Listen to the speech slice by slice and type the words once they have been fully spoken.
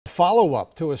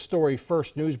follow-up to a story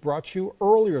First News brought you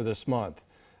earlier this month.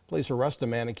 Police arrest a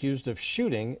man accused of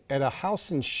shooting at a house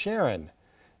in Sharon.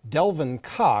 Delvon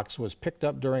Cox was picked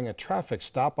up during a traffic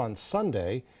stop on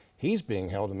Sunday. He's being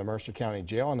held in the Mercer County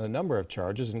Jail on a number of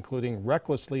charges, including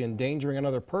recklessly endangering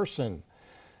another person.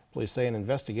 Police say an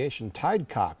investigation tied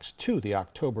Cox to the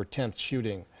October 10th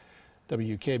shooting.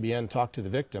 WKBN talked to the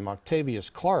victim, Octavius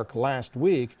Clark, last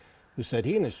week, who said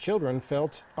he and his children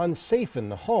felt unsafe in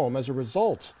the home as a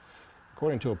result.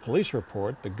 According to a police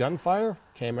report, the gunfire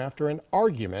came after an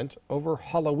argument over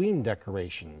Halloween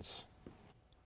decorations.